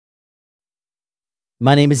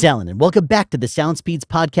My name is Alan, and welcome back to the Sound Speeds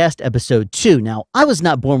Podcast, Episode 2. Now, I was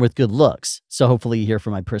not born with good looks, so hopefully you hear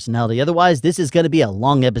from my personality. Otherwise, this is going to be a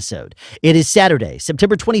long episode. It is Saturday,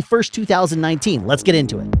 September 21st, 2019. Let's get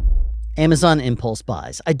into it. Amazon impulse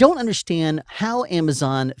buys. I don't understand how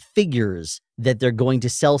Amazon figures that they're going to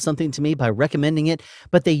sell something to me by recommending it,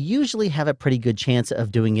 but they usually have a pretty good chance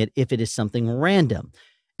of doing it if it is something random,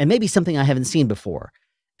 and maybe something I haven't seen before.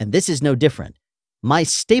 And this is no different. My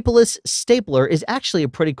Stapleless stapler is actually a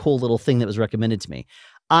pretty cool little thing that was recommended to me.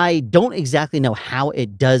 I don't exactly know how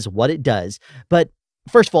it does what it does, but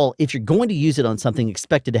first of all, if you're going to use it on something,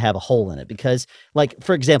 expect it to have a hole in it because, like,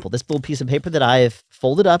 for example, this little piece of paper that I have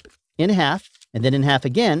folded up in half and then in half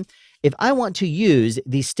again, if I want to use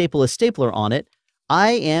the Stapleless stapler on it,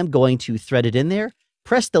 I am going to thread it in there,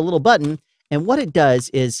 press the little button, and what it does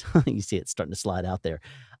is, you see it's starting to slide out there.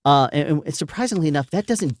 And surprisingly enough, that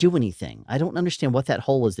doesn't do anything. I don't understand what that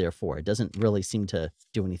hole is there for. It doesn't really seem to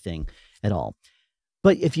do anything at all.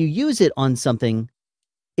 But if you use it on something,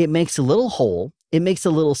 it makes a little hole, it makes a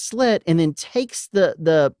little slit, and then takes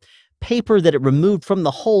the paper that it removed from the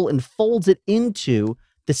hole and folds it into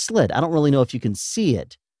the slit. I don't really know if you can see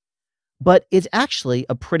it, but it's actually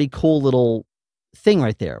a pretty cool little thing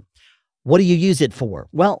right there. What do you use it for?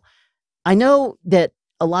 Well, I know that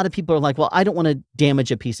a lot of people are like, well, I don't want to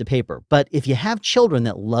damage a piece of paper. But if you have children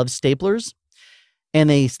that love staplers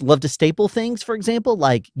and they love to staple things, for example,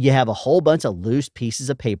 like you have a whole bunch of loose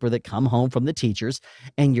pieces of paper that come home from the teachers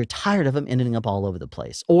and you're tired of them ending up all over the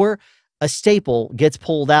place. Or a staple gets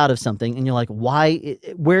pulled out of something and you're like, why?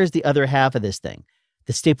 Where's the other half of this thing?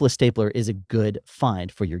 The Stapleless stapler is a good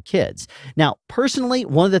find for your kids. Now, personally,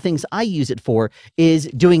 one of the things I use it for is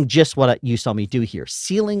doing just what you saw me do here,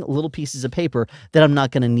 sealing little pieces of paper that I'm not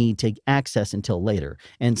going to need to access until later.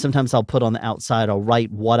 And sometimes I'll put on the outside, I'll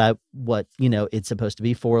write what it's supposed to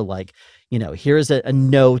be for. Like, here's a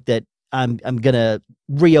note that I'm going to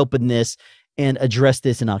reopen this and address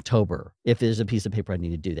this in October if there's a piece of paper I need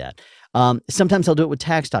to do that. Sometimes I'll do it with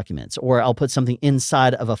tax documents, or I'll put something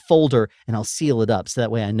inside of a folder and I'll seal it up so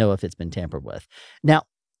that way I know if it's been tampered with. Now,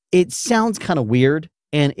 it sounds kind of weird,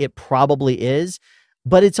 and it probably is,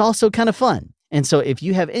 but it's also kind of fun. And so if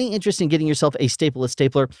you have any interest in getting yourself a Stapleless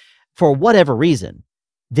stapler for whatever reason,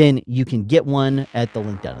 then you can get one at the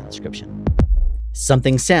link down in the description.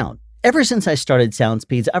 Something sound. Ever since I started Sound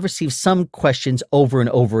Speeds, I've received some questions over and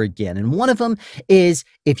over again. And one of them is,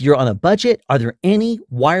 if you're on a budget, are there any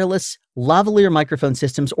wireless lavalier microphone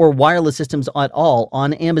systems or wireless systems at all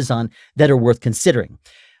on Amazon that are worth considering?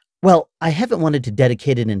 Well, I haven't wanted to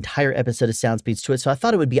dedicate an entire episode of Sound Speeds to it, so I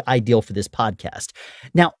thought it would be ideal for this podcast.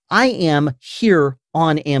 Now, I am here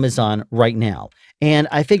on Amazon right now, and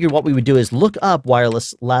I figured what we would do is look up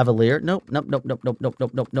wireless lavalier. Nope.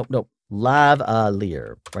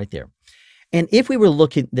 Lavalier, right there. And if we were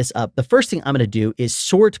looking this up, the first thing I'm going to do is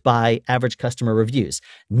sort by average customer reviews,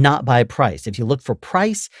 not by price. If you look for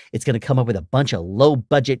price, it's going to come up with a bunch of low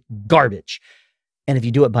budget garbage. And if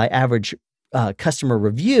you do it by average customer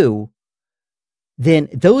review, then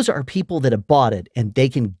those are people that have bought it and they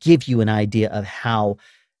can give you an idea of how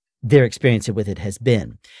their experience with it has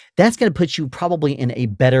been. That's going to put you probably in a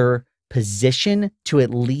better position to at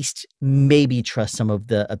least maybe trust some of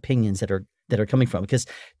the opinions that are coming from. Because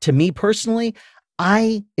to me personally,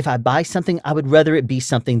 if I buy something, I would rather it be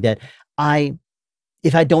something that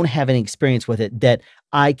if I don't have any experience with it, that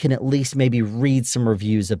I can at least maybe read some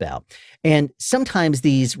reviews about. And sometimes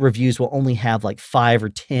these reviews will only have like 5 or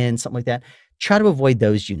 10, something like that. Try to avoid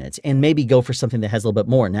those units and maybe go for something that has a little bit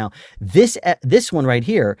more. Now, this one right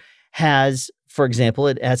here has, for example,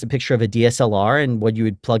 it has a picture of a DSLR and what you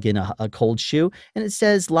would plug in a cold shoe, and it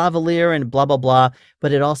says lavalier and blah, blah, blah,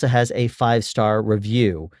 but it also has a 5-star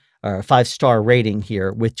review or a 5-star rating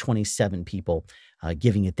here with 27 people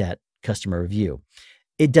giving it that customer review.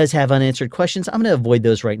 It does have unanswered questions. I'm going to avoid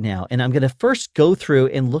those right now, and I'm going to first go through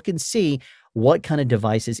and look and see what kind of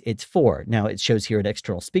devices it's for. Now, it shows here an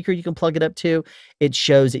external speaker you can plug it up to. It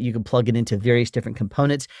shows that you can plug it into various different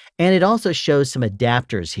components, and it also shows some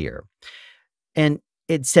adapters here. And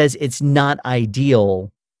it says it's not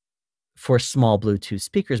ideal for small Bluetooth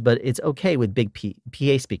speakers, but it's okay with big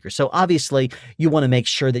PA speakers. So obviously, you want to make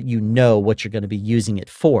sure that you know what you're going to be using it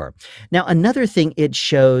for. Now, another thing it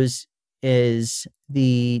shows is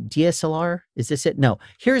the DSLR. Is this it? No.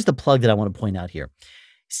 Here's the plug that I want to point out here.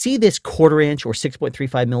 See this 1/4 inch or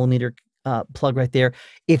 6.35 millimeter plug right there?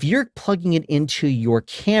 If you're plugging it into your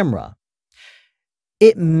camera,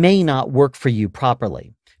 it may not work for you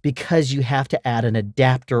properly because you have to add an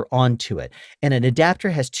adapter onto it. And an adapter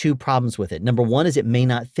has 2 problems with it. Number one is it may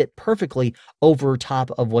not fit perfectly over top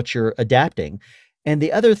of what you're adapting. And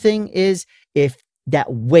the other thing is if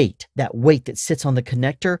that weight that sits on the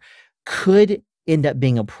connector could end up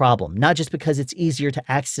being a problem, not just because it's easier to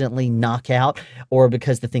accidentally knock out or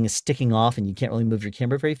because the thing is sticking off and you can't really move your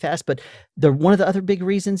camera very fast, but one of the other big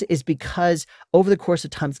reasons is because over the course of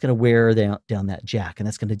time, it's going to wear down that jack, and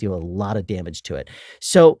that's going to do a lot of damage to it.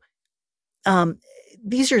 So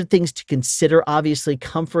these are things to consider. Obviously,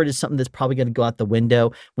 comfort is something that's probably going to go out the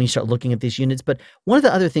window when you start looking at these units, but one of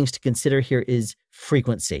the other things to consider here is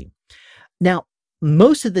frequency. Now,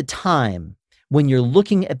 most of the time, when you're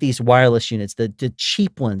looking at these wireless units, the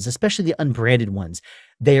cheap ones, especially the unbranded ones,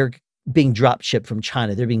 they are being drop shipped from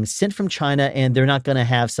China. They're being sent from China, and they're not going to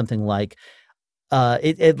have something like,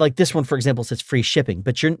 like this one, for example, says free shipping,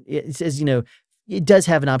 but it says, you know, it does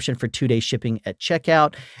have an option for 2-day shipping at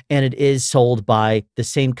checkout, and it is sold by the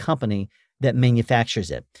same company that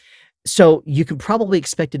manufactures it. So you can probably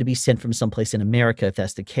expect it to be sent from someplace in America if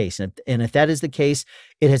that's the case. And if that is the case,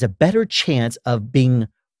 it has a better chance of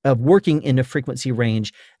working in a frequency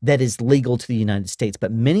range that is legal to the United States.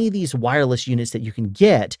 But many of these wireless units that you can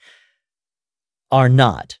get are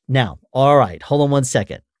not. Now, all right, hold on one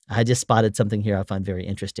second. I just spotted something here I find very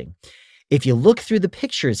interesting. If you look through the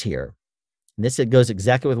pictures here, and this goes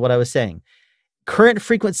exactly with what I was saying. Current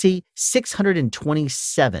frequency,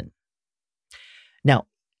 627. Now,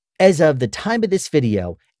 as of the time of this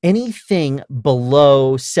video, anything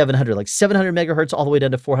below 700, like 700 megahertz all the way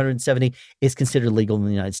down to 470 is considered legal in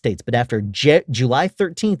the United States. But after July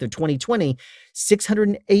 13th of 2020,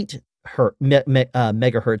 608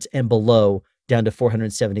 megahertz and below down to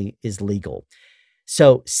 470 is legal.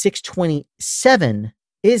 So 627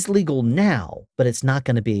 is legal now, but it's not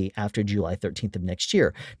going to be after July 13th of next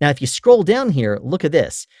year. Now, if you scroll down here, look at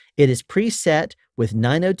this. It is preset with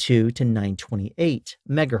 902 to 928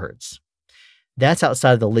 megahertz. That's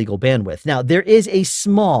outside of the legal bandwidth. Now, there is a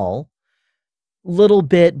small little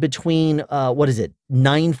bit between,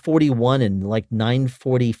 941 and like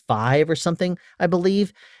 945 or something, I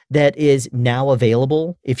believe, that is now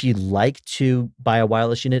available if you'd like to buy a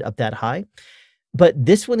wireless unit up that high. But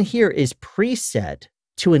this one here is preset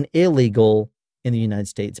to an illegal in the United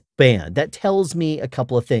States band. That tells me a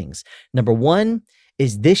couple of things. Number one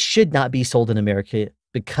is this should not be sold in America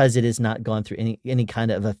because it has not gone through any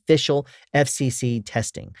kind of official FCC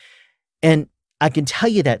testing. And I can tell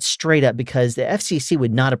you that straight up because the FCC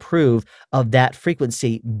would not approve of that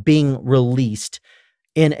frequency being released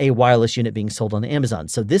in a wireless unit being sold on Amazon.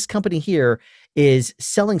 So this company here is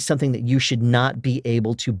selling something that you should not be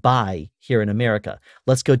able to buy here in America.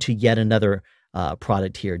 Let's go to yet another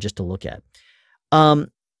product here just to look at. All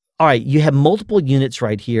right, you have multiple units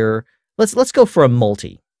right here. Let's go for a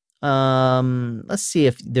multi. Let's see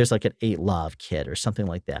if there's like an 8-lav kit or something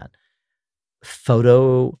like that.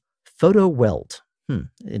 Photo welt.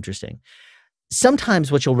 Interesting.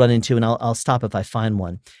 Sometimes what you'll run into, and I'll stop if I find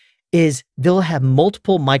one, is they'll have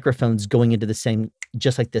multiple microphones going into the same,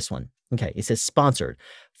 just like this one. Okay, it says sponsored.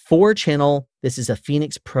 4-channel, this is a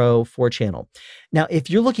Phoenix Pro 4-channel. Now, if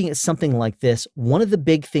you're looking at something like this, one of the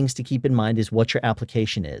big things to keep in mind is what your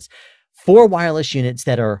application is. 4 wireless units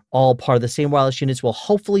that are all part of the same wireless units will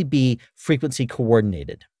hopefully be frequency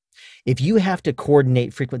coordinated. If you have to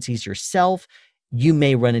coordinate frequencies yourself, you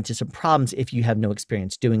may run into some problems if you have no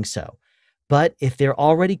experience doing so. But if they're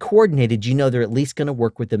already coordinated, you know they're at least going to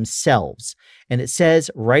work with themselves. And it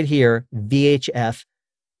says right here, VHF,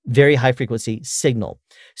 very high frequency signal.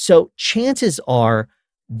 So chances are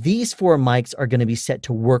these 4 mics are going to be set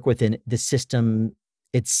to work within the system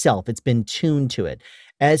itself. It's been tuned to it.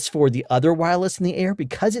 As for the other wireless in the air,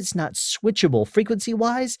 because it's not switchable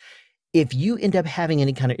frequency-wise, if you end up having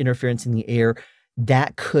any kind of interference in the air,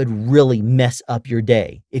 that could really mess up your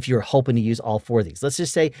day if you're hoping to use all 4 of these. Let's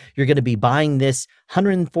just say you're going to be buying this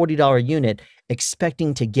 $140 unit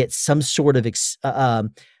expecting to get some sort of let's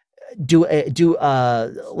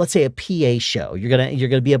say a PA show. You're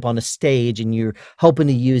gonna be up on a stage and you're hoping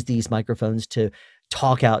to use these microphones to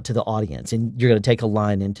talk out to the audience, and you're going to take a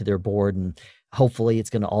line into their board, and hopefully it's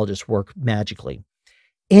going to all just work magically.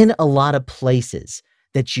 In a lot of places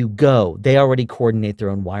that you go, they already coordinate their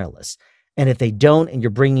own wireless. And if they don't, and you're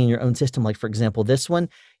bringing your own system, like for example, this one,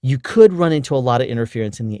 you could run into a lot of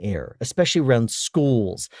interference in the air, especially around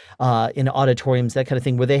schools, in auditoriums, that kind of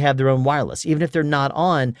thing, where they have their own wireless. Even if they're not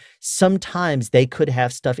on, sometimes they could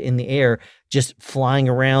have stuff in the air just flying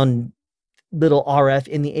around, little RF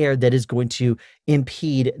in the air that is going to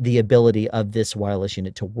impede the ability of this wireless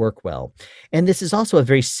unit to work well. And this is also a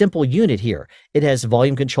very simple unit here. It has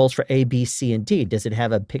volume controls for A, B, C, and D. Does it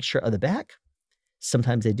have a picture of the back?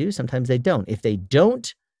 Sometimes they do, sometimes they don't. If they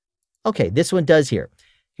don't, okay, this one does here.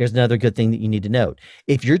 Here's another good thing that you need to note.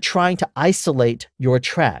 If you're trying to isolate your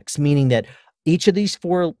tracks, meaning that Each of these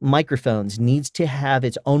 4 microphones needs to have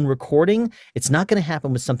its own recording. It's not going to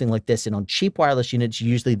happen with something like this. And on cheap wireless units,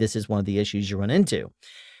 usually this is one of the issues you run into,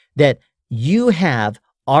 that you have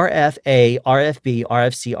RFA, RFB,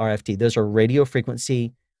 RFC, RFD. Those are radio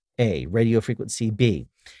frequency A, radio frequency B.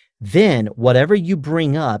 Then whatever you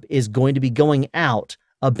bring up is going to be going out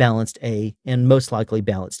a balanced A and most likely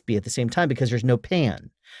balanced B at the same time, because there's no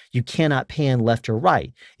pan. You cannot pan left or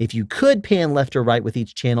right. If you could pan left or right with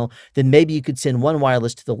each channel, then maybe you could send one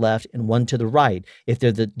wireless to the left and one to the right if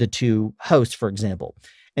they're the 2 hosts, for example.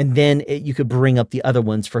 And then you could bring up the other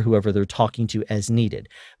ones for whoever they're talking to as needed.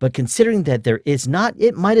 But considering that there is not,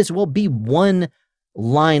 it might as well be one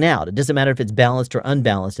line out. It doesn't matter if it's balanced or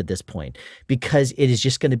unbalanced at this point, because it is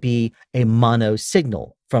just going to be a mono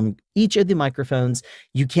signal from each of the microphones.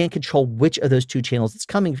 You can't control which of those 2 channels it's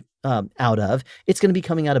coming out of. It's going to be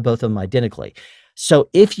coming out of both of them identically. So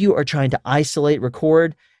if you are trying to isolate,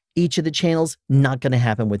 record each of the channels, not going to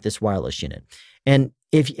happen with this wireless unit. And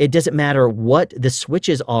if it doesn't matter what the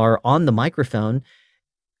switches are on the microphone,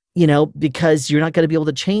 you know, because you're not going to be able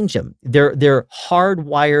to change them. They're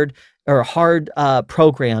hardwired or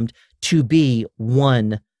programmed to be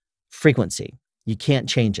one frequency. You can't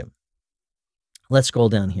change them. Let's scroll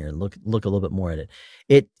down here and look a little bit more at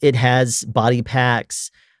it. It has body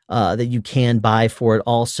packs that you can buy for it.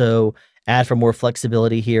 Also, add for more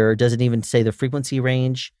flexibility here. Doesn't even say the frequency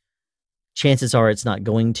range. Chances are it's not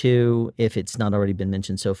going to, if it's not already been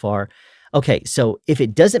mentioned so far. Okay, so if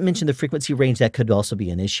it doesn't mention the frequency range, that could also be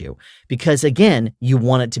an issue, because again, you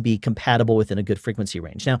want it to be compatible within a good frequency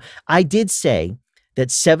range. Now, I did say that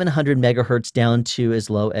 700 megahertz down to as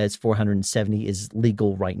low as 470 is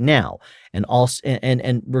legal right now. And also,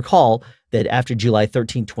 and recall that after July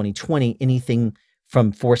 13, 2020, anything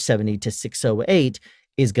from 470 to 608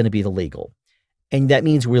 is going to be the legal. And that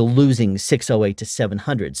means we're losing 608 to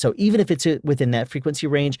 700. So even if it's within that frequency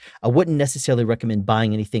range, I wouldn't necessarily recommend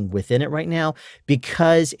buying anything within it right now,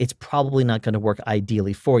 because it's probably not going to work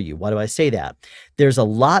ideally for you. Why do I say that? There's a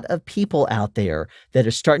lot of people out there that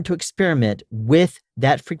are starting to experiment with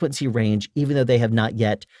that frequency range, even though they have not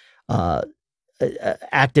yet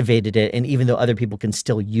activated it, and even though other people can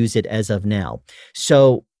still use it as of now.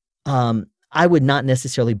 So I would not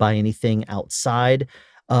necessarily buy anything outside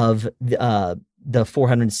of the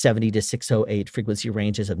 470 to 608 frequency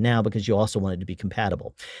range as of now, because you also want it to be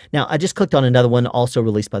compatible. Now, I just clicked on another one also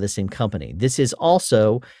released by the same company. This is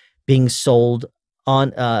also being sold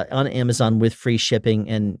on Amazon with free shipping,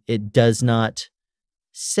 and it does not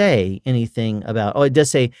say anything about, oh, it does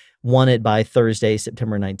say wanted by Thursday,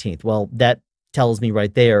 September 19th. Well, that tells me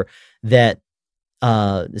right there that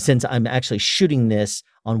since I'm actually shooting this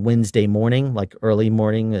on Wednesday morning, like early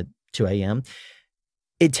morning at 2 a.m.,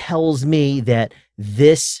 it tells me that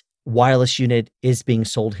this wireless unit is being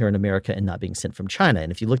sold here in America and not being sent from China.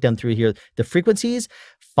 And if you look down through here, the frequencies,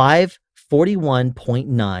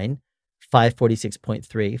 541.9,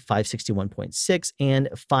 546.3, 561.6, and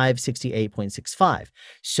 568.65.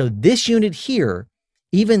 So this unit here,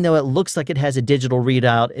 even though it looks like it has a digital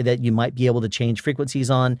readout that you might be able to change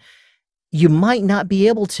frequencies on, you might not be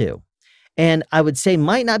able to. And I would say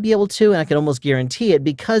might not be able to, and I can almost guarantee it,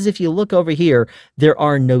 because if you look over here, there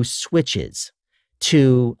are no switches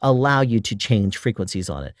to allow you to change frequencies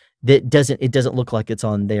on it. It doesn't look like it's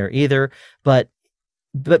on there either, but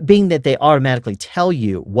being that they automatically tell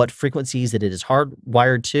you what frequencies that it is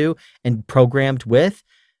hardwired to and programmed with,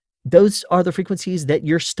 those are the frequencies that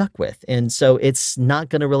you're stuck with. And so it's not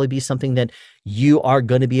going to really be something that you are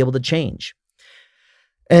going to be able to change.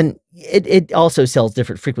 And it also sells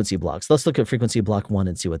different frequency blocks. Let's look at frequency block 1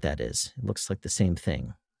 and see what that is. It looks like the same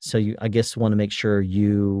thing. So you, I guess, want to make sure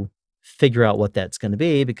you figure out what that's going to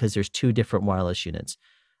be, because there's 2 different wireless units.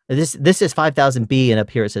 This is 5000B, and up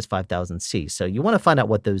here it says 5000C. So you want to find out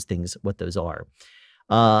what those are.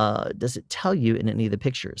 Does it tell you in any of the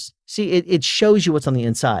pictures? See, it shows you what's on the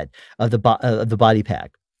inside of the body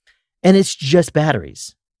pack, and it's just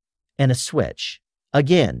batteries and a switch.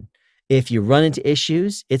 Again, if you run into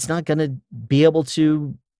issues, it's not going to be able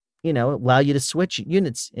to, allow you to switch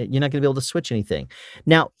units. You're not going to be able to switch anything.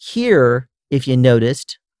 Now here, if you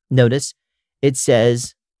notice, it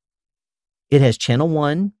says it has channel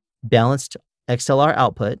 1 balanced XLR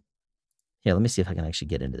output. Here, let me see if I can actually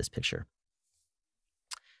get into this picture.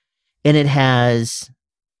 And it has,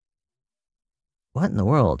 what in the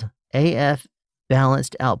world? AF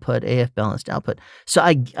balanced output, AF balanced output. So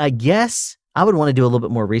I guess I would want to do a little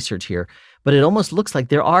bit more research here, but it almost looks like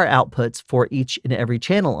there are outputs for each and every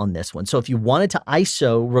channel on this one. So if you wanted to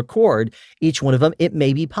ISO record each one of them, it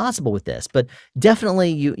may be possible with this, but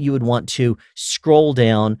definitely you would want to scroll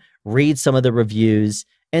down, read some of the reviews,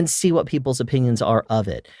 and see what people's opinions are of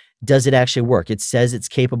it. Does it actually work? It says it's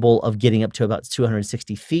capable of getting up to about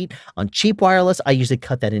 260 feet. On cheap wireless, I usually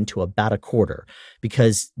cut that into about a quarter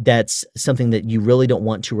because that's something that you really don't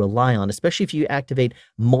want to rely on, especially if you activate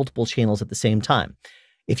multiple channels at the same time.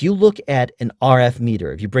 If you look at an RF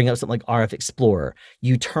meter, if you bring up something like RF Explorer,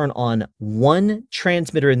 you turn on one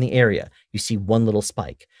transmitter in the area, you see one little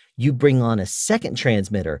spike. You bring on a second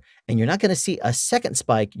transmitter, and you're not going to see a second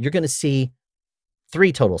spike. You're going to see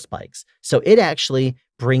 3 total spikes. So it actually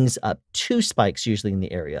brings up 2 spikes usually in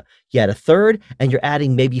the area. You add a third, and you're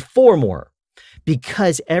adding maybe 4 more.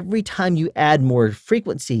 Because every time you add more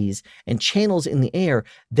frequencies and channels in the air,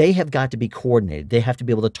 they have got to be coordinated. They have to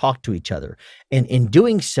be able to talk to each other. And in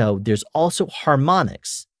doing so, there's also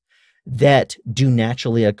harmonics that do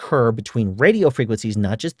naturally occur between radio frequencies,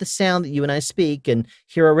 not just the sound that you and I speak and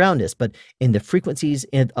hear around us, but in the frequencies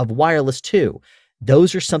of wireless too.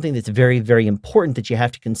 Those are something that's very, very important that you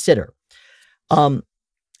have to consider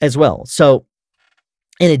as well. So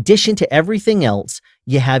in addition to everything else,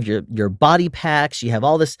 you have your body packs, you have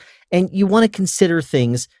all this, and you want to consider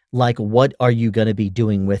things like what are you going to be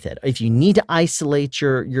doing with it? If you need to isolate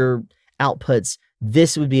your outputs,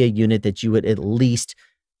 this would be a unit that you would at least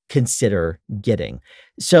consider getting.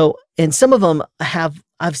 So, and some of them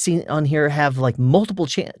I've seen on here have like multiple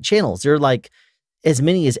channels. They're like as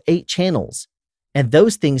many as 8 channels. And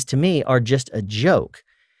those things to me are just a joke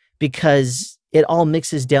because it all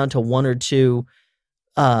mixes down to one or two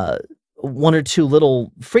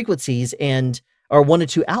little frequencies or 1 or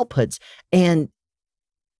 2 outputs. And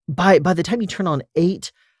by the time you turn on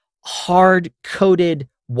 8 hard-coded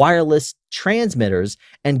wireless transmitters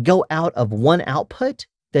and go out of 1 output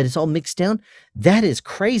that is all mixed down, that is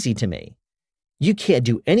crazy to me. You can't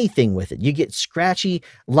do anything with it. You get scratchy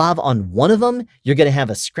lav on one of them, you're going to have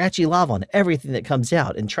a scratchy lav on everything that comes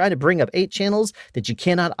out. And try to bring up 8 channels that you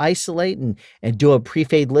cannot isolate and do a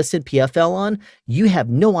pre-fade listen PFL on, you have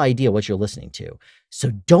no idea what you're listening to. So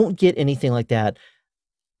don't get anything like that.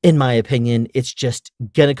 In my opinion, it's just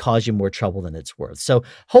going to cause you more trouble than it's worth. So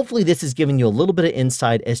hopefully this is giving you a little bit of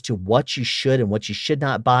insight as to what you should and what you should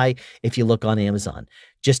not buy if you look on Amazon.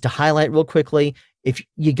 Just to highlight real quickly, if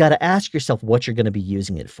you got to ask yourself what you're going to be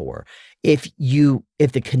using it for. If the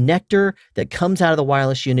connector that comes out of the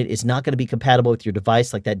wireless unit is not going to be compatible with your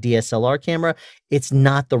device, like that DSLR camera, it's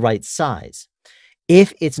not the right size.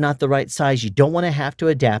 If it's not the right size, you don't want to have to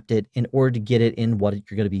adapt it in order to get it in what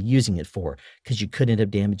you're going to be using it for, because you could end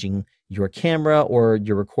up damaging your camera or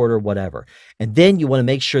your recorder, whatever. And then you want to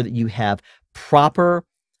make sure that you have proper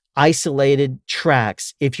isolated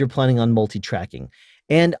tracks if you're planning on multi-tracking.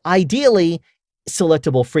 And ideally,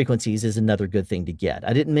 selectable frequencies is another good thing to get.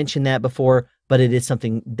 I didn't mention that before, but it is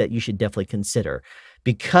something that you should definitely consider,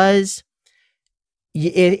 because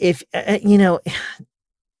if you know,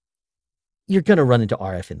 you're going to run into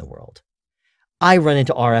RF in the world. I run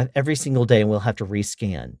into RF every single day, and we'll have to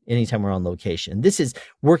rescan anytime we're on location. This is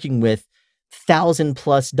working with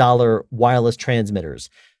 $1,000+ wireless transmitters.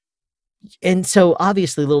 And so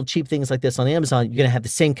obviously little cheap things like this on Amazon, you're going to have the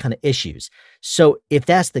same kind of issues. So if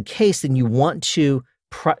that's the case, then you want to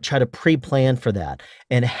try to pre-plan for that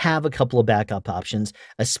and have a couple of backup options,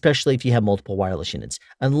 especially if you have multiple wireless units.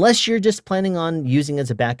 Unless you're just planning on using it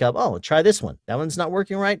as a backup, oh, try this one. That one's not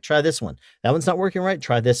working right, try this one. That one's not working right,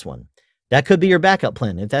 try this one. That could be your backup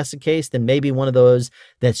plan. If that's the case, then maybe one of those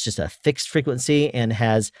that's just a fixed frequency and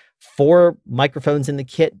has 4 microphones in the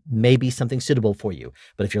kit may be something suitable for you.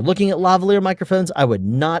 But if you're looking at lavalier microphones, I would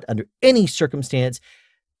not, under any circumstance,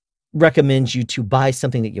 recommend you to buy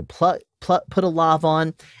something that you put a lav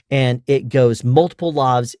on and it goes multiple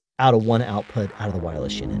lavs out of 1 output out of the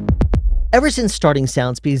wireless unit. Ever since starting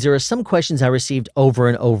SoundSpeeds, there are some questions I received over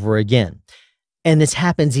and over again. And this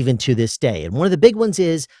happens even to this day. And one of the big ones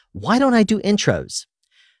is, why don't I do intros?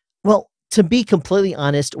 Well, to be completely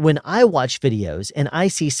honest, when I watch videos and I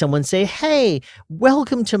see someone say, hey,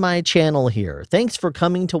 welcome to my channel here. Thanks for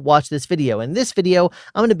coming to watch this video. In this video,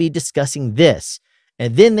 I'm going to be discussing this.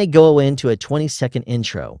 And then they go into a 20-second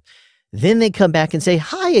intro. Then they come back and say,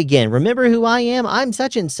 hi again, remember who I am? I'm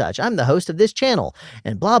such and such. I'm the host of this channel,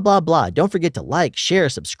 and blah, blah, blah. Don't forget to like, share,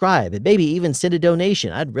 subscribe, and maybe even send a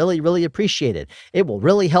donation. I'd really, really appreciate it. It will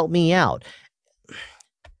really help me out.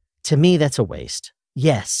 To me, that's a waste.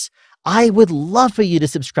 Yes, I would love for you to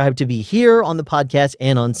subscribe to be here on the podcast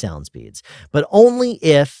and on SoundSpeeds, but only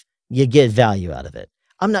if you get value out of it.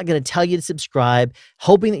 I'm not going to tell you to subscribe,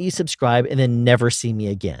 hoping that you subscribe and then never see me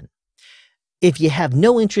again. If you have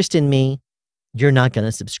no interest in me, you're not going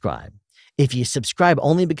to subscribe. If you subscribe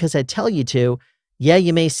only because I tell you to, yeah,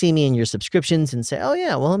 you may see me in your subscriptions and say, oh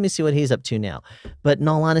yeah, well, let me see what he's up to now. But in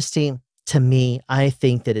all honesty, to me, I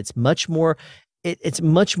think that it's much more it's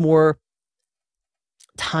much more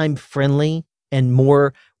time friendly and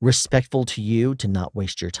more respectful to you to not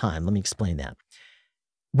waste your time. Let me explain that.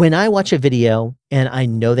 When I watch a video and I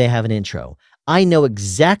know they have an intro, I know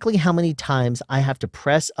exactly how many times I have to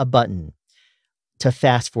press a button to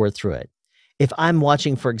fast forward through it. If I'm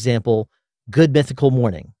watching, for example, Good Mythical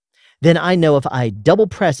Morning, then I know if I double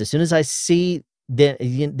press, as soon as I see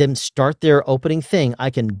them start their opening thing, I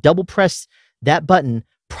can double press that button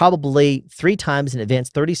probably 3 times in advance,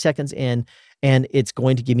 30 seconds in, and it's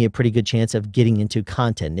going to give me a pretty good chance of getting into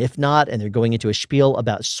content. If not, and they're going into a spiel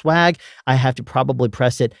about swag, I have to probably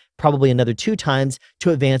press it probably another 2 times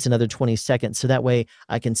to advance another 20 seconds. So that way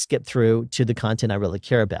I can skip through to the content I really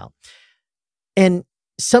care about. And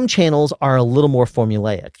some channels are a little more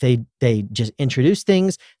formulaic. They just introduce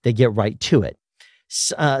things, they get right to it.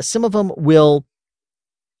 Some of them will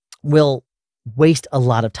waste a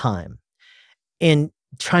lot of time in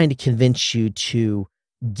trying to convince you to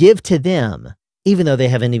give to them, even though they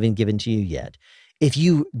haven't even given to you yet. If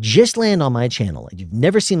you just land on my channel and you've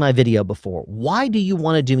never seen my video before, why do you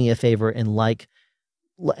want to do me a favor and like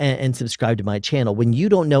and subscribe to my channel when you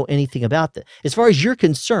don't know anything about this? As far as you're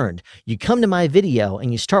concerned, you come to my video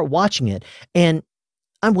and you start watching it, and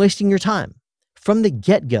I'm wasting your time from the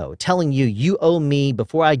get-go, telling you, you owe me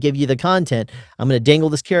before I give you the content. I'm going to dangle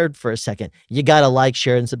this carrot for a second. You got to like,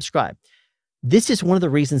 share, and subscribe. This is one of the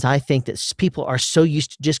reasons I think that people are so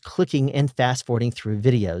used to just clicking and fast forwarding through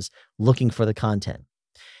videos looking for the content,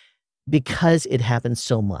 because it happens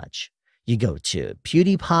so much. You go to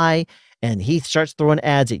PewDiePie and he starts throwing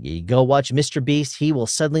ads at you. You go watch Mr. Beast, he will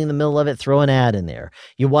suddenly in the middle of it throw an ad in there.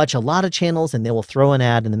 You watch a lot of channels and they will throw an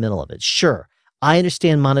ad in the middle of it. Sure, I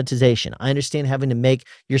understand monetization. I understand having to make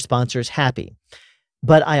your sponsors happy.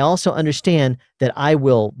 But I also understand that I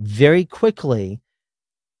will very quickly,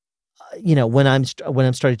 when I'm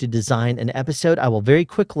starting to design an episode, I will very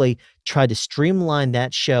quickly try to streamline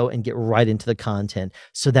that show and get right into the content,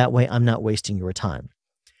 so that way I'm not wasting your time.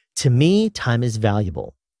 To me, time is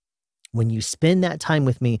valuable. When you spend that time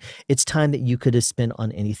with me, it's time that you could have spent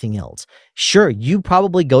on anything else. Sure, you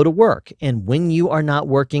probably go to work, and when you are not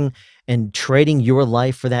working and trading your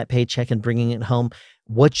life for that paycheck and bringing it home,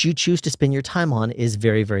 what you choose to spend your time on is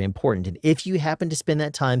very, very important. And if you happen to spend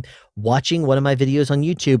that time watching one of my videos on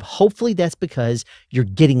YouTube, hopefully that's because you're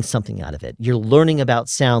getting something out of it. You're learning about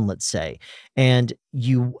sound, let's say, and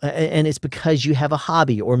it's because you have a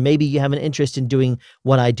hobby, or maybe you have an interest in doing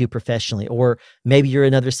what I do professionally, or maybe you're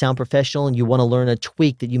another sound professional and you want to learn a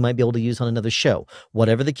tweak that you might be able to use on another show.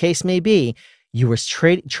 Whatever the case may be, you are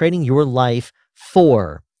trading your life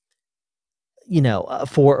for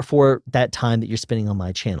for that time that you're spending on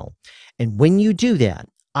my channel. And when you do that,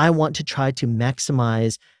 I want to try to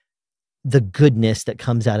maximize the goodness that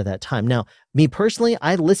comes out of that time. Now, me personally,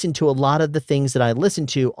 I listen to a lot of the things that I listen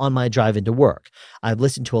to on my drive into work. I've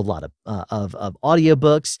listened to a lot of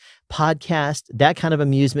audiobooks, podcasts. That kind of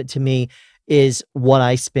amusement to me is what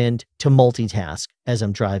I spend to multitask as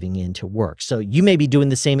I'm driving into work. So you may be doing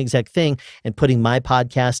the same exact thing and putting my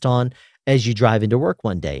podcast on as you drive into work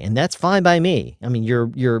one day, and that's fine by me. I mean,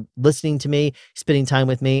 you're listening to me, spending time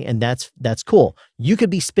with me, and that's cool. You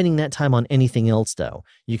could be spending that time on anything else, though.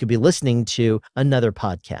 You could be listening to another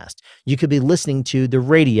podcast. You could be listening to the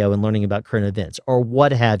radio and learning about current events, or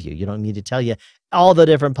what have you. You don't need to tell you all the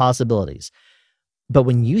different possibilities. But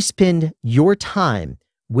when you spend your time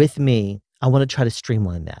with me, I want to try to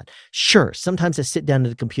streamline that. Sure, sometimes I sit down at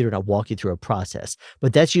the computer and I walk you through a process,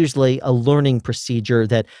 but that's usually a learning procedure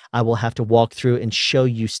that I will have to walk through and show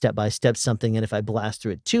you step by step something. And if I blast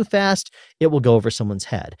through it too fast, it will go over someone's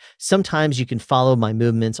head. Sometimes you can follow my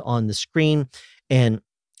movements on the screen, and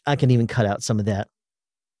I can even cut out some of that,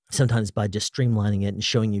 sometimes by just streamlining it and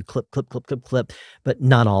showing you clip, clip, clip, clip, clip, but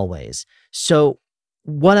not always. So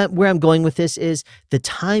where I'm going with this is the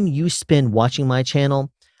time you spend watching my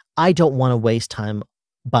channel, I don't want to waste time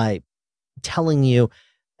by telling you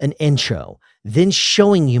an intro, then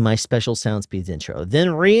showing you my special sound speeds intro,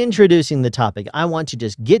 then reintroducing the topic. I want to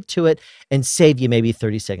just get to it and save you maybe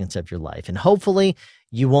 30 seconds of your life. And hopefully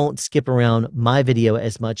you won't skip around my video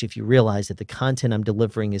as much if you realize that the content I'm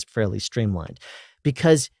delivering is fairly streamlined.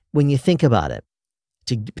 Because when you think about it,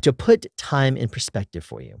 to put time in perspective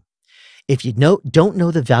for you, if you don't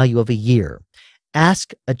know the value of a year,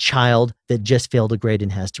 ask a child that just failed a grade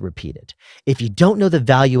and has to repeat it. If you don't know the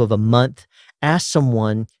value of a month, ask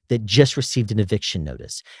someone that just received an eviction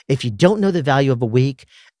notice. If you don't know the value of a week,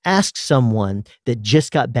 ask someone that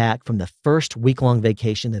just got back from the first week-long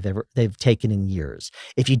vacation they've taken in years.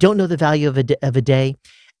 If you don't know the value of a day,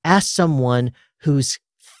 ask someone whose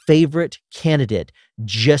favorite candidate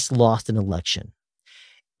just lost an election.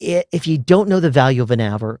 If you don't know the value of an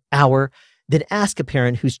hour, then ask a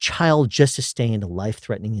parent whose child just sustained a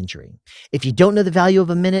life-threatening injury. If you don't know the value of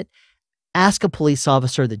a minute, ask a police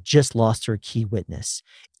officer that just lost their key witness.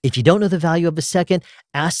 If you don't know the value of a second,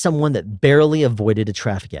 ask someone that barely avoided a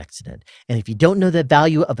traffic accident. And if you don't know the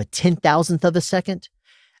value of a 10,000th of a second,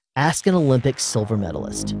 ask an Olympic silver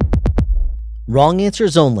medalist. Wrong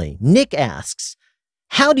answers only. Nick asks,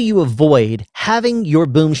 how do you avoid having your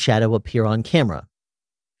boom shadow appear on camera?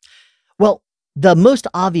 Well, the most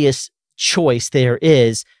obvious choice there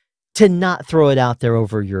is to not throw it out there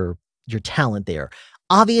over your talent there.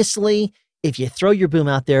 Obviously, if you throw your boom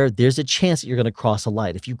out there, there's a chance that you're going to cross a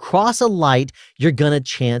light. If you cross a light, you're going to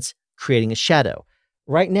chance creating a shadow.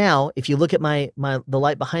 Right now, if you look at the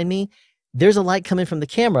light behind me, there's a light coming from the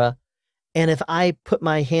camera. And if I put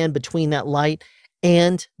my hand between that light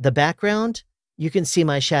and the background, you can see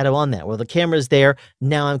my shadow on that. Well, the camera's there.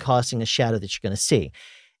 Now I'm casting a shadow that you're going to see.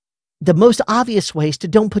 The most obvious way is to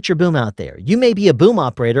don't put your boom out there. You may be a boom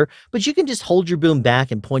operator, but you can just hold your boom back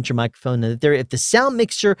and point your microphone in there. If the sound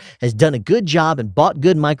mixer has done a good job and bought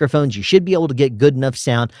good microphones, you should be able to get good enough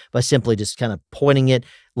sound by simply just kind of pointing it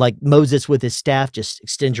like Moses with his staff. Just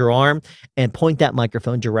extend your arm and point that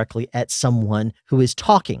microphone directly at someone who is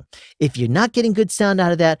talking. If you're not getting good sound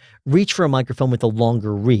out of that, reach for a microphone with a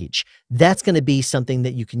longer reach. That's going to be something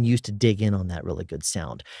that you can use to dig in on that really good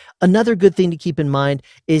sound. Another good thing to keep in mind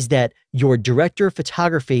is that your director of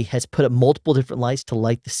photography has put up multiple different lights to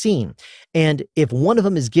light the scene. And if one of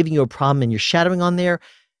them is giving you a problem and you're shadowing on there,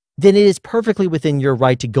 then it is perfectly within your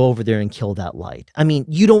right to go over there and kill that light. I mean,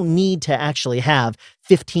 you don't need to actually have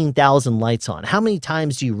 15,000 lights on. How many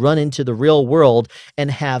times do you run into the real world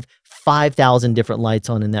and have 5,000 different lights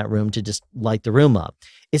on in that room to just light the room up?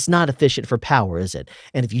 It's not efficient for power, is it?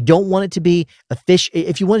 And if you don't want it to be efficient,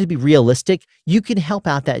 if you want it to be realistic, you can help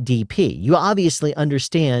out that DP. You obviously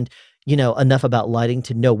understand, enough about lighting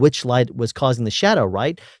to know which light was causing the shadow,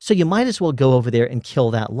 right? So you might as well go over there and kill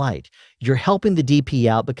that light. You're helping the DP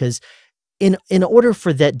out because in order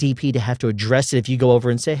for that DP to have to address it, if you go over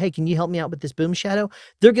and say, hey, can you help me out with this boom shadow?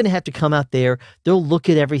 They're going to have to come out there. They'll look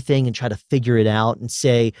at everything and try to figure it out and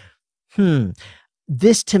say,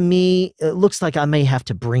 this to me, it looks like I may have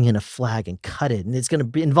to bring in a flag and cut it. And it's going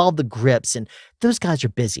to involve the grips. And those guys are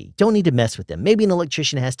busy. Don't need to mess with them. Maybe an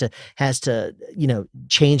electrician has to,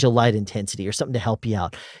 change a light intensity or something to help you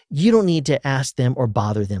out. You don't need to ask them or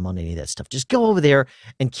bother them on any of that stuff. Just go over there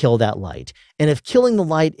and kill that light. And if killing the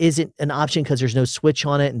light isn't an option because there's no switch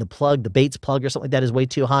on it and the Bates plug or something like that is way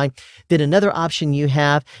too high, then another option you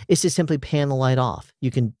have is to simply pan the light off.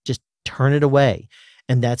 You can just turn it away,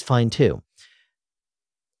 and that's fine too.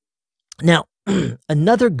 Now,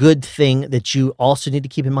 another good thing that you also need to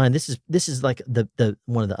keep in mind, this is like the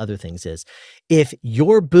one of the other things is if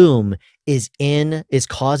your boom is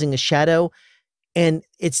causing a shadow and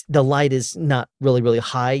the light is not really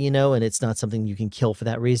high, and it's not something you can kill for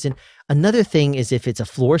that reason. Another thing is if it's a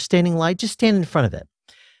floor standing light, just stand in front of it.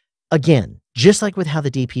 Again, just like with how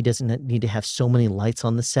the DP doesn't need to have so many lights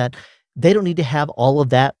on the set, they don't need to have all of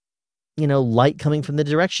that light coming from the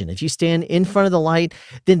direction. If you stand in front of the light,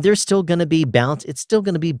 then there's still going to be it's still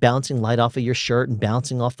going to be bouncing light off of your shirt and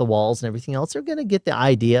bouncing off the walls and everything else. They're going to get the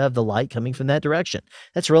idea of the light coming from that direction.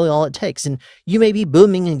 That's really all it takes. And you may be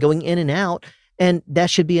booming and going in and out, and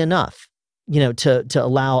that should be enough, to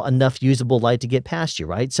allow enough usable light to get past you,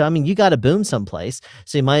 right? So, I mean, you got to boom someplace,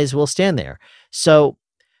 so you might as well stand there. So,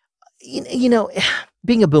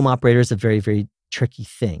 being a boom operator is a very, very tricky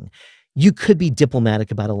thing. You could be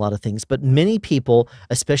diplomatic about a lot of things, but many people,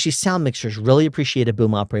 especially sound mixers, really appreciate a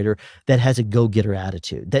boom operator that has a go-getter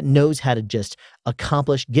attitude, that knows how to just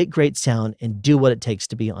get great sound and do what it takes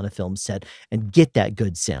to be on a film set and get that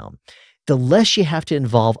good sound. The less you have to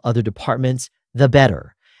involve other departments, the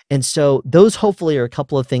better. And so those hopefully are a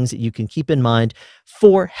couple of things that you can keep in mind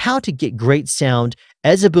for how to get great sound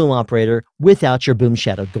as a boom operator without your boom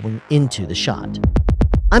shadow going into the shot.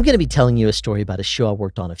 I'm going to be telling you a story about a show I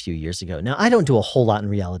worked on a few years ago. Now, I don't do a whole lot in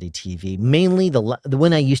reality TV. Mainly,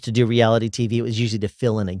 when I used to do reality TV, it was usually to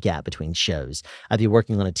fill in a gap between shows. I'd be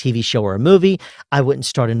working on a TV show or a movie. I wouldn't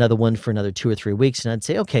start another one for another 2 or 3 weeks, and I'd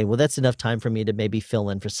say, okay, well, that's enough time for me to maybe fill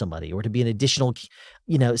in for somebody or to be an additional,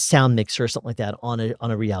 sound mixer or something like that on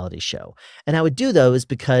a reality show. And I would do those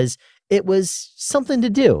because it was something to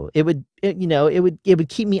do. It would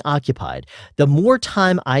keep me occupied. The more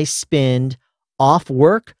time I spend off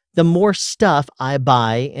work, the more stuff I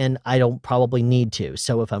buy, and I don't probably need to.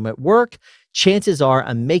 So if I'm at work, chances are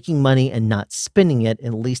I'm making money and not spending it,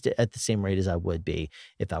 at least at the same rate as I would be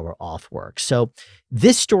if I were off work. So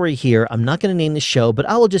this story here, I'm not going to name the show, but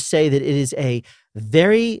I will just say that it is a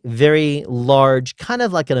very, very large, kind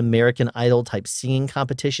of like an American Idol type singing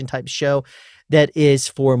competition type show that is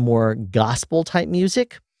for more gospel type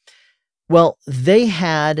music. Well, they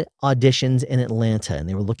had auditions in Atlanta and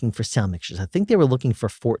they were looking for sound mixers. I think they were looking for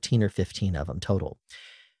 14 or 15 of them total.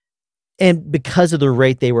 And because of the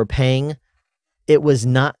rate they were paying, it was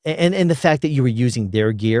not, and the fact that you were using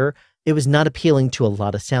their gear, it was not appealing to a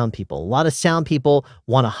lot of sound people. A lot of sound people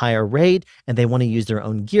want a higher rate and they want to use their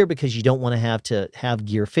own gear because you don't want to have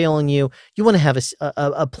gear failing you. You want to have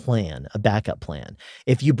a plan, a backup plan.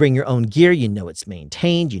 If you bring your own gear, you know it's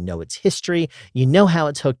maintained, you know its history, you know how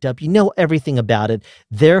it's hooked up, you know everything about it.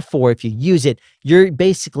 Therefore, if you use it, you're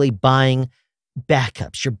basically buying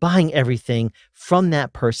backups. You're buying everything from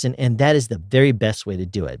that person, and that is the very best way to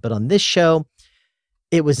do it. But on this show,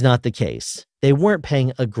 it was not the case. They weren't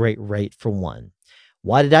paying a great rate for one.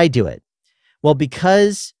 Why did I do it? Well,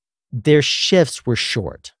 because their shifts were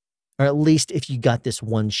short, or at least if you got this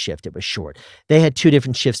one shift, it was short. They had 2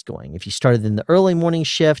 different shifts going. If you started in the early morning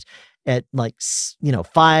shift at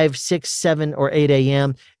 5, 6, 7, or 8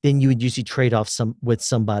 a.m., then you would usually trade off with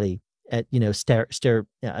somebody at,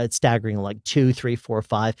 at staggering like 2, 3, 4,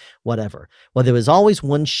 5, whatever. Well, there was always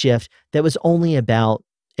one shift that was only about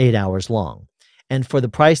 8 hours long. And for the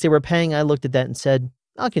price they were paying, I looked at that and said,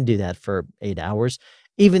 I can do that for 8 hours,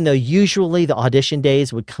 even though usually the audition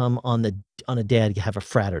days would come on a day I'd have a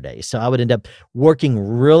Fraturday. So I would end up working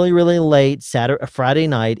really, really late Friday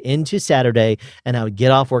night into Saturday, and I would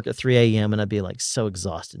get off work at 3 a.m. and I'd be like so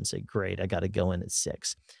exhausted and say, great, I got to go in at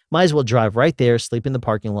 6. Might as well drive right there, sleep in the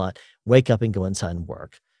parking lot, wake up and go inside and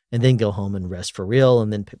work, and then go home and rest for real,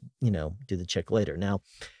 and then, do the check later. Now,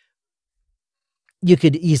 you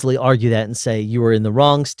could easily argue that and say you were in the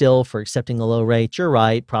wrong still for accepting a low rate. You're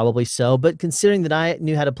right, probably so. But considering that I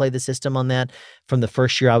knew how to play the system on that from the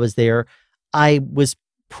first year I was there, I was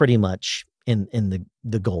pretty much in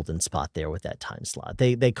the golden spot there with that time slot.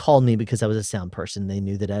 They called me because I was a sound person. They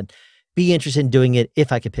knew that I'd be interested in doing it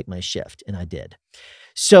if I could pick my shift, and I did.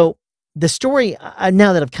 So the story,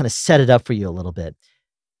 now that I've kind of set it up for you a little bit,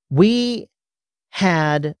 we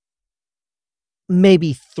had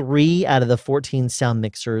maybe 3 out of the 14 sound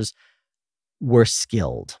mixers were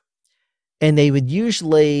skilled. And they would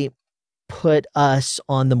usually put us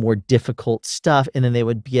on the more difficult stuff, and then they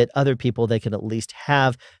would get other people they could at least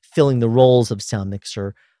have filling the roles of sound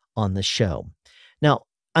mixer on the show. Now,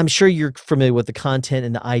 I'm sure you're familiar with the content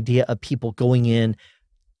and the idea of people going in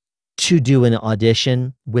to do an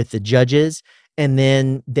audition with the judges, and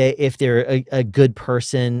then if they're a good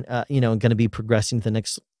person, going to be progressing to the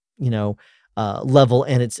next, level,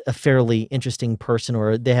 and it's a fairly interesting person,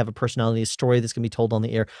 or they have a personality, a story that's going to be told on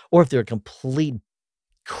the air, or if they're a complete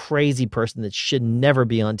crazy person that should never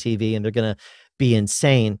be on TV and they're going to be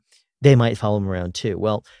insane, they might follow them around too.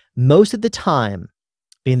 Well, most of the time,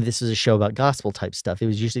 being that this is a show about gospel type stuff, it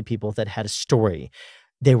was usually people that had a story.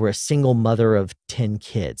 They were a single mother of 10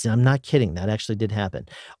 kids. And I'm not kidding. That actually did happen.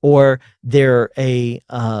 Or they're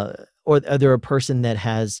they're a person that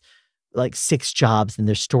has like 6 jobs, and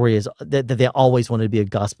their story is that they always wanted to be a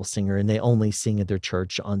gospel singer and they only sing at their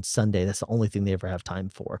church on Sunday. That's the only thing they ever have time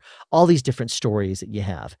for. All these different stories that you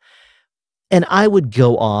have. And I would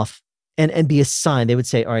go off and be assigned. They would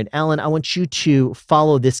say, all right, Alan, I want you to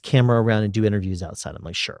follow this camera around and do interviews outside. I'm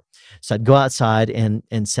like, sure. So I'd go outside and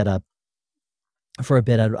set up for a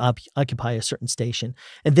bit. I'd occupy a certain station,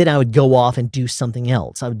 and then I would go off and do something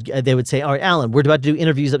else. They would say, all right, Alan, we're about to do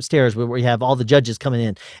interviews upstairs where we have all the judges coming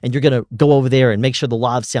in, and you're going to go over there and make sure the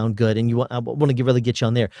lavs sound good. And I want to really get you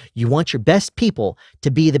on there. You want your best people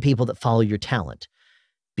to be the people that follow your talent,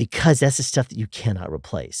 because that's the stuff that you cannot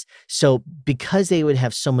replace. So because they would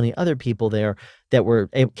have so many other people there that were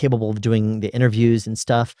capable of doing the interviews and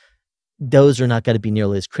stuff, those are not going to be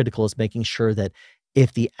nearly as critical as making sure that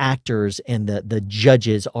if the actors and the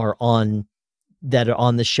judges are on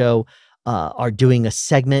the show are doing a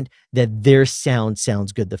segment, that their sound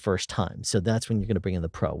sounds good the first time. So that's when you're going to bring in the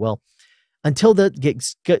pro. Well, until that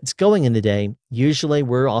gets going in the day, usually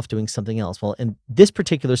we're off doing something else. Well, in this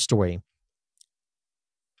particular story,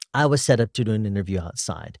 I was set up to do an interview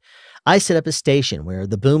outside. I set up a station where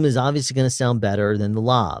the boom is obviously going to sound better than the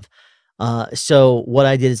lav. So what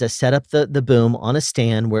I did is I set up the boom on a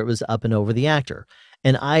stand where it was up and over the actor.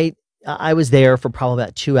 And I was there for probably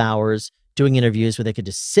about 2 hours doing interviews where they could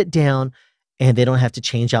just sit down and they don't have to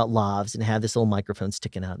change out lavs and have this little microphone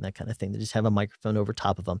sticking out and that kind of thing. They just have a microphone over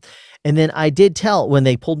top of them. And then I did tell, when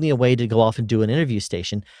they pulled me away to go off and do an interview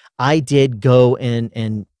station, I did go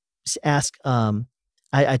and ask,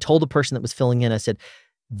 I told the person that was filling in, I said,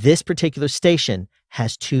 this particular station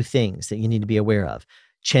has two things that you need to be aware of.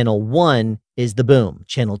 Channel 1 is the boom.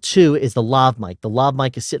 Channel 2 is the lav mic. The lav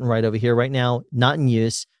mic is sitting right over here right now, not in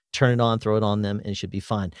use. Turn it on, throw it on them, and it should be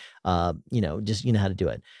fine. Just you know how to do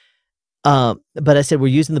it. But I said, we're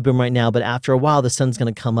using the boom right now, but after a while, the sun's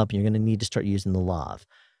going to come up and you're going to need to start using the lav.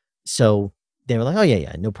 So they were like, oh,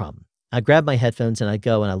 yeah, no problem. I grab my headphones and I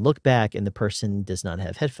go and I look back and the person does not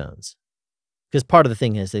have headphones. Because part of the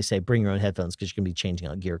thing is they say, bring your own headphones because you're going to be changing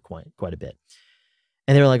out gear quite a bit.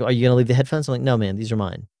 And they were like, are you going to leave the headphones? I'm like, no, man, these are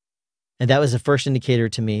mine. And that was the first indicator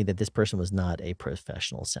to me that this person was not a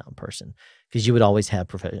professional sound person, because you would always have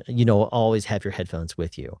always have your headphones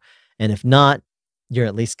with you. And if not, you're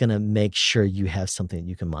at least going to make sure you have something that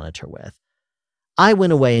you can monitor with. I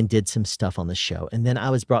went away and did some stuff on the show, and then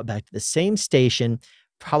I was brought back to the same station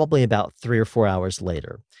probably about 3 or 4 hours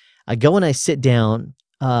later. I go and I sit down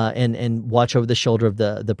and watch over the shoulder of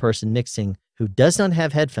the person mixing who does not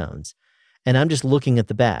have headphones, and I'm just looking at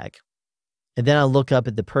the bag. And then I look up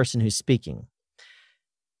at the person who's speaking.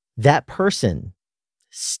 That person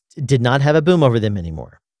did not have a boom over them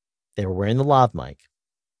anymore. They were wearing the lav mic.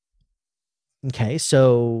 Okay,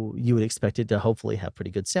 so you would expect it to hopefully have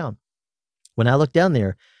pretty good sound. When I looked down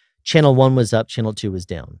there, channel 1 was up, channel 2 was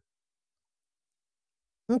down.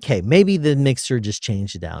 Okay, maybe the mixer just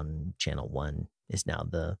changed it down, and channel 1 is now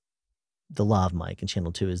the lav mic and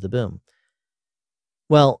channel 2 is the boom.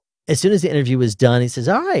 Well, as soon as the interview was done, he says,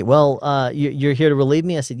 all right, well, you're here to relieve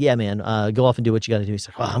me? I said, yeah, man, go off and do what you got to do. He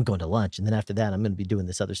said, well, I'm going to lunch. And then after that, I'm going to be doing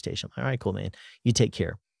this other station. All right, cool, man. You take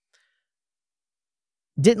care.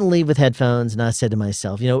 Didn't leave with headphones. And I said to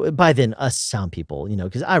myself, by then us sound people,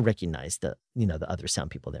 because I recognized the other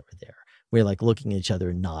sound people that were there. We're like looking at each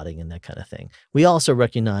other and nodding and that kind of thing. We also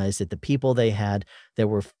recognized that the people they had that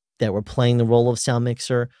were playing the role of sound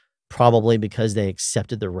mixer, probably because they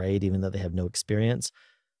accepted the raid, even though they have no experience,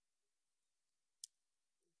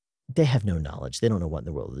 they have no knowledge. They don't know what in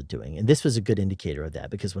the world they're doing. And this was a good indicator of that,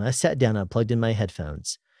 because when I sat down and I plugged in my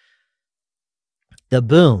headphones, the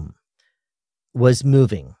boom was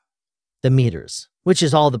moving the meters, which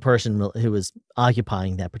is all the person who was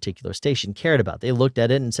occupying that particular station cared about. They looked at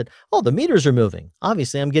it and said, oh, the meters are moving.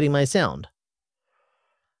 Obviously, I'm getting my sound.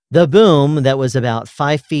 The boom that was about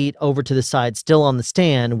 5 feet over to the side, still on the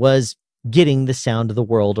stand, was getting the sound of the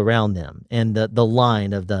world around them and the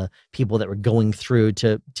line of the people that were going through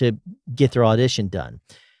to get their audition done.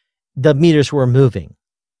 The meters were moving,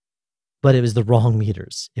 but it was the wrong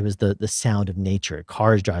meters. It was the sound of nature,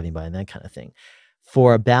 cars driving by and that kind of thing.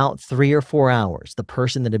 For about 3 or 4 hours, the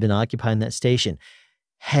person that had been occupying that station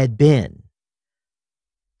had been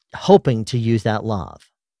hoping to use that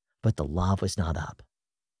lav, but the lav was not up.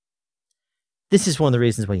 This is one of the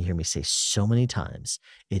reasons why you hear me say so many times,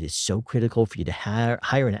 it is so critical for you to hire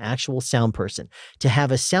an actual sound person, to have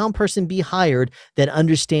a sound person be hired that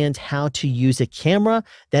understands how to use a camera.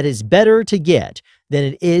 That is better to get than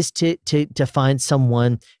it is to find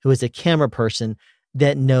someone who is a camera person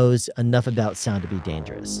that knows enough about sound to be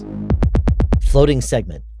dangerous. Floating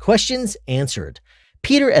segment. Questions answered.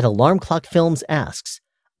 Peter at Alarm Clock Films asks,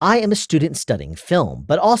 I am a student studying film,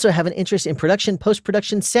 but also have an interest in production,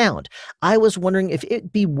 post-production sound. I was wondering if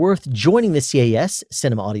it'd be worth joining the CAS,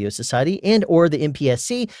 Cinema Audio Society, and or the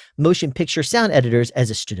MPSC, Motion Picture Sound Editors, as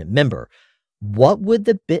a student member. What would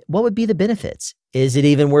be the benefits? Is it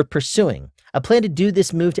even worth pursuing? I plan to do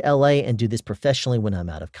this move to LA and do this professionally when I'm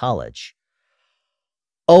out of college.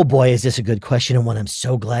 Oh boy, is this a good question, and one I'm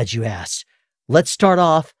so glad you asked. Let's start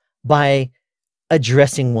off by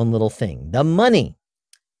addressing one little thing: the money.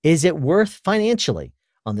 Is it worth financially?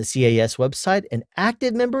 On the CAS website, an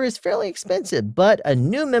active member is fairly expensive, but a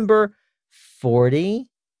new member,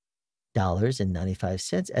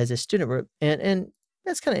 $40.95 as a student. And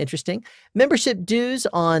that's kind of interesting. Membership dues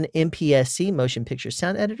on MPSC, Motion Picture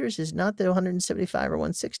Sound Editors, is not the $175 or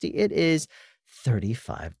 $160. It is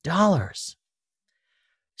 $35.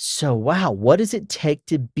 So, wow, what does it take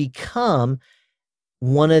to become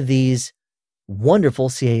one of these wonderful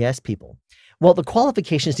CAS people? Well, the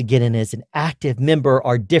qualifications to get in as an active member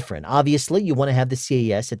are different. Obviously, you want to have the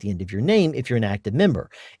CAS at the end of your name if you're an active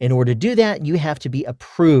member. In order to do that, you have to be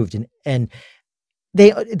approved, and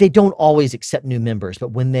they don't always accept new members,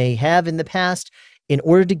 but when they have in the past, in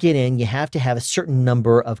order to get in, you have to have a certain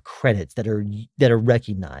number of credits that are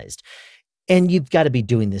recognized. And you've got to be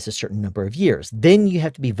doing this a certain number of years. Then you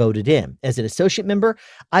have to be voted in. As an associate member,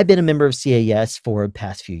 I've been a member of CAS for the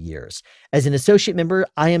past few years. As an associate member,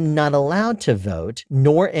 I am not allowed to vote,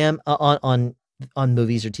 nor am on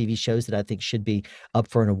movies or TV shows that I think should be up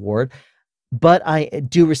for an award. But I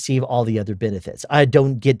do receive all the other benefits. I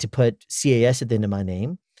don't get to put CAS at the end of my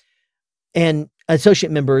name. And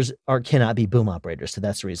associate members cannot be boom operators. So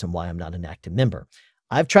that's the reason why I'm not an active member.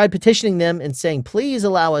 I've tried petitioning them and saying, please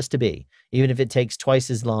allow us to be, even if it takes twice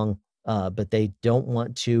as long, but they don't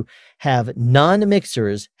want to have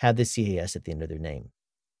non-mixers have the CAS at the end of their name.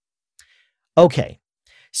 Okay,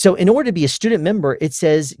 so in order to be a student member, it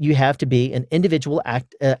says you have to be an individual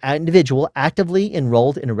actively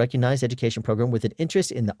enrolled in a recognized education program with an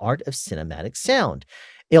interest in the art of cinematic sound.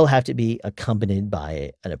 It'll have to be accompanied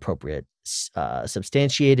by an appropriate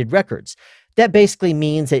substantiated records. That basically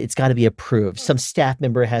means that it's got to be approved. Some staff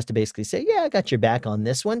member has to basically say, yeah, I got your back on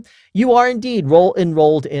this one. You are indeed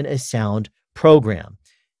enrolled in a sound program.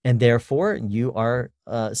 And therefore, you are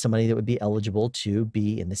somebody that would be eligible to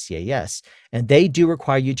be in the CAS. And they do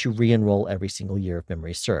require you to re-enroll every single year if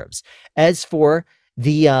memory serves. As for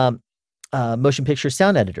the motion picture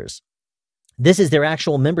sound editors, this is their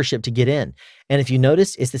actual membership to get in. And if you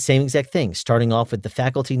notice, it's the same exact thing, starting off with the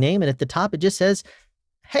faculty name. And at the top, it just says,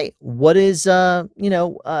 hey, what is, to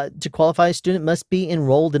qualify, a student must be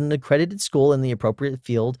enrolled in an accredited school in the appropriate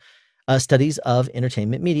field, studies of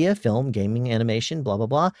entertainment media, film, gaming, animation, blah, blah,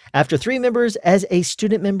 blah. After 3 members as a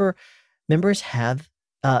student member, members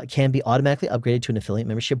can be automatically upgraded to an affiliate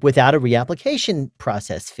membership without a reapplication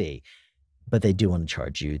process fee, but they do want to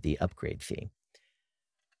charge you the upgrade fee.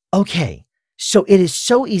 Okay, so it is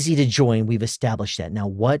so easy to join. We've established that. Now,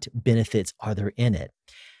 what benefits are there in it?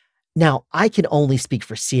 Now, I can only speak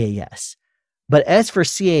for CAS, but as for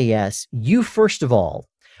CAS, you first of all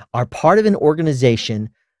are part of an organization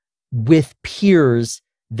with peers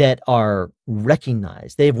that are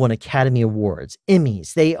recognized. They've won Academy Awards,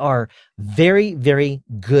 Emmys. They are very, very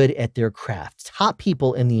good at their craft. Top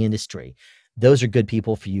people in the industry. Those are good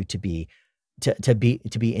people for you to be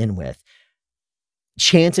in with.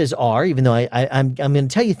 Chances are, even though I'm going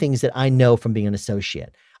to tell you things that I know from being an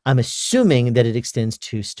associate, I'm assuming that it extends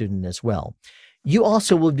to student as well. You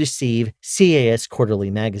also will receive CAS Quarterly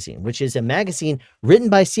Magazine, which is a magazine written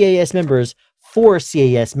by CAS members for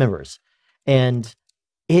CAS members. And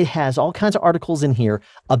it has all kinds of articles in here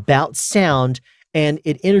about sound, and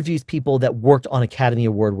it interviews people that worked on Academy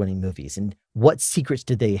Award-winning movies and what secrets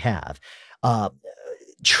did they have.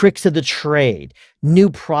 Tricks of the trade, new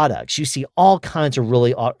products. You see all kinds of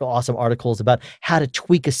really awesome articles about how to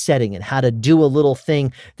tweak a setting and how to do a little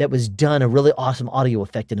thing that was done, a really awesome audio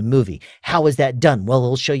effect in a movie. How is that done? Well,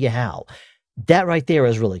 it'll show you how. That right there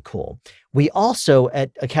is really cool. We also,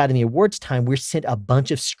 at Academy Awards time, we're sent a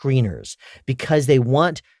bunch of screeners because they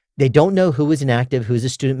don't know who is an active, who's a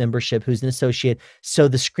student membership, who's an associate. So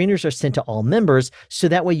the screeners are sent to all members. So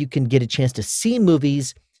that way you can get a chance to see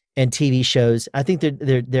movies and TV shows. I think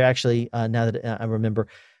they're actually, now that I remember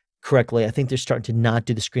correctly, I think they're starting to not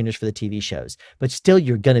do the screeners for the TV shows, but still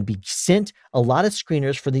you're going to be sent a lot of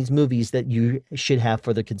screeners for these movies that you should have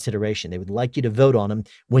for their consideration. They would like you to vote on them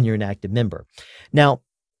when you're an active member. Now,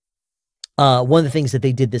 one of the things that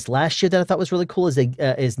they did this last year that I thought was really cool is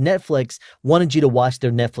Netflix wanted you to watch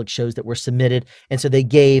their Netflix shows that were submitted. And so they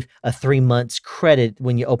gave a 3 months credit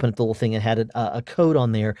when you open up the little thing and had a code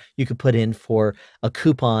on there you could put in for a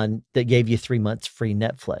coupon that gave you 3 months free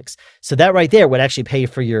Netflix. So that right there would actually pay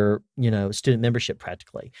for your, student membership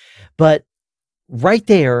practically. But right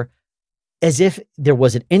there, as if there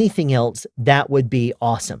wasn't anything else, that would be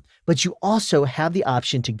awesome. But you also have the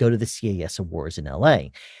option to go to the CAS Awards in LA.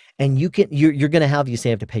 And you're going to have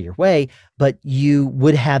to pay your way, but you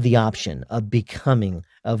would have the option of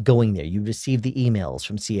going there. You receive the emails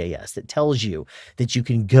from CAS that tells you that you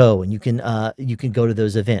can go and you can go to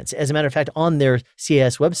those events. As a matter of fact, on their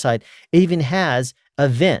CAS website, it even has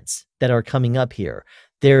events that are coming up here.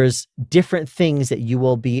 There's different things that you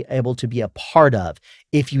will be able to be a part of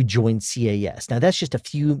if you join CAS. Now, that's just a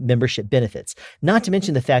few membership benefits, not to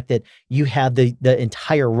mention the fact that you have the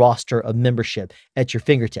entire roster of membership at your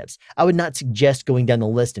fingertips. I would not suggest going down the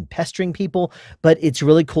list and pestering people, but it's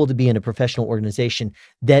really cool to be in a professional organization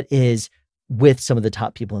that is with some of the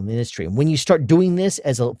top people in the industry. And when you start doing this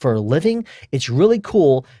for a living, it's really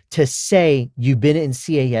cool to say you've been in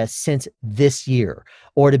CAS since this year,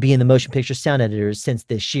 or to be in the motion picture sound editors since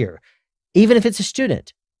this year, even if it's a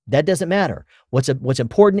student. That doesn't matter. What's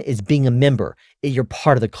important is being a member. You're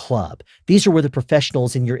part of the club. These are where the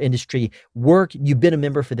professionals in your industry work. You've been a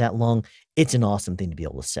member for that long. It's an awesome thing to be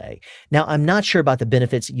able to say. Now, I'm not sure about the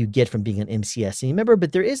benefits that you get from being an MCSE member,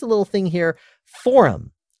 but there is a little thing here,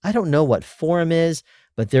 forum. I don't know what forum is,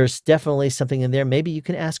 but there's definitely something in there maybe you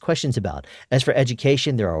can ask questions about. As for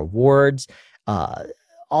education, there are awards,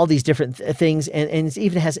 all these different things, and it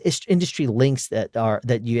even has industry links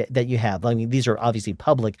that you have. I mean, these are obviously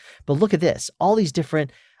public, but look at this. All these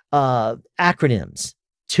different acronyms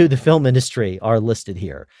to the film industry are listed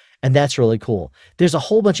here, and that's really cool. There's a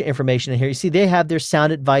whole bunch of information in here. You see, they have their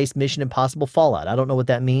Sound Advice, Mission Impossible, Fallout. I don't know what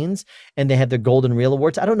that means, and they have their Golden Reel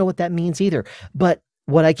Awards. I don't know what that means either, but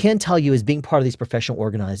what I can tell you is being part of these professional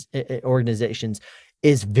organizations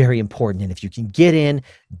is very important. And if you can get in,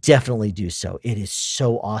 definitely do so. It is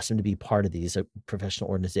so awesome to be part of these professional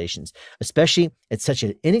organizations, especially at such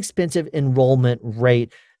an inexpensive enrollment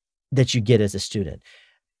rate that you get as a student.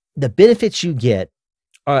 The benefits you get,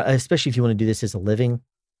 especially if you want to do this as a living,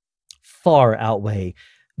 far outweigh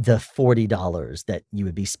the $40 that you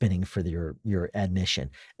would be spending for your admission.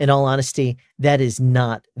 In all honesty, that is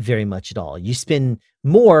not very much at all. You spend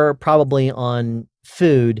more probably on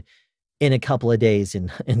food in a couple of days in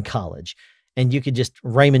college, and you could just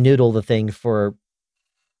ramen noodle the thing for a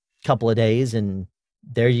couple of days, and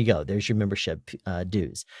there you go. There's your membership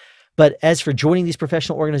dues. But as for joining these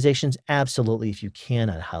professional organizations, absolutely, if you can,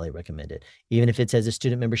 I'd highly recommend it. Even if it's as a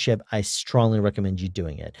student membership, I strongly recommend you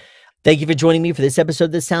doing it. Thank you for joining me for this episode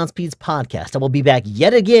of the SoundSpeeds podcast. I will be back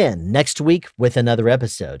yet again next week with another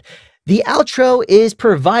episode. The outro is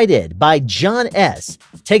provided by John S.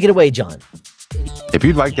 Take it away, John. If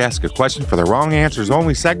you'd like to ask a question for the Wrong Answers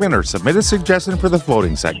Only segment or submit a suggestion for the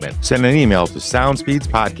floating segment, send an email to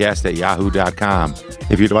soundspeedspodcast@yahoo.com.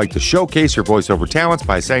 If you'd like to showcase your voiceover talents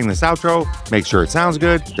by saying this outro, make sure it sounds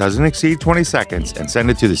good, doesn't exceed 20 seconds, and send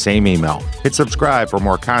it to the same email. Hit subscribe for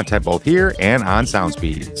more content both here and on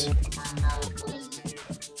SoundSpeeds.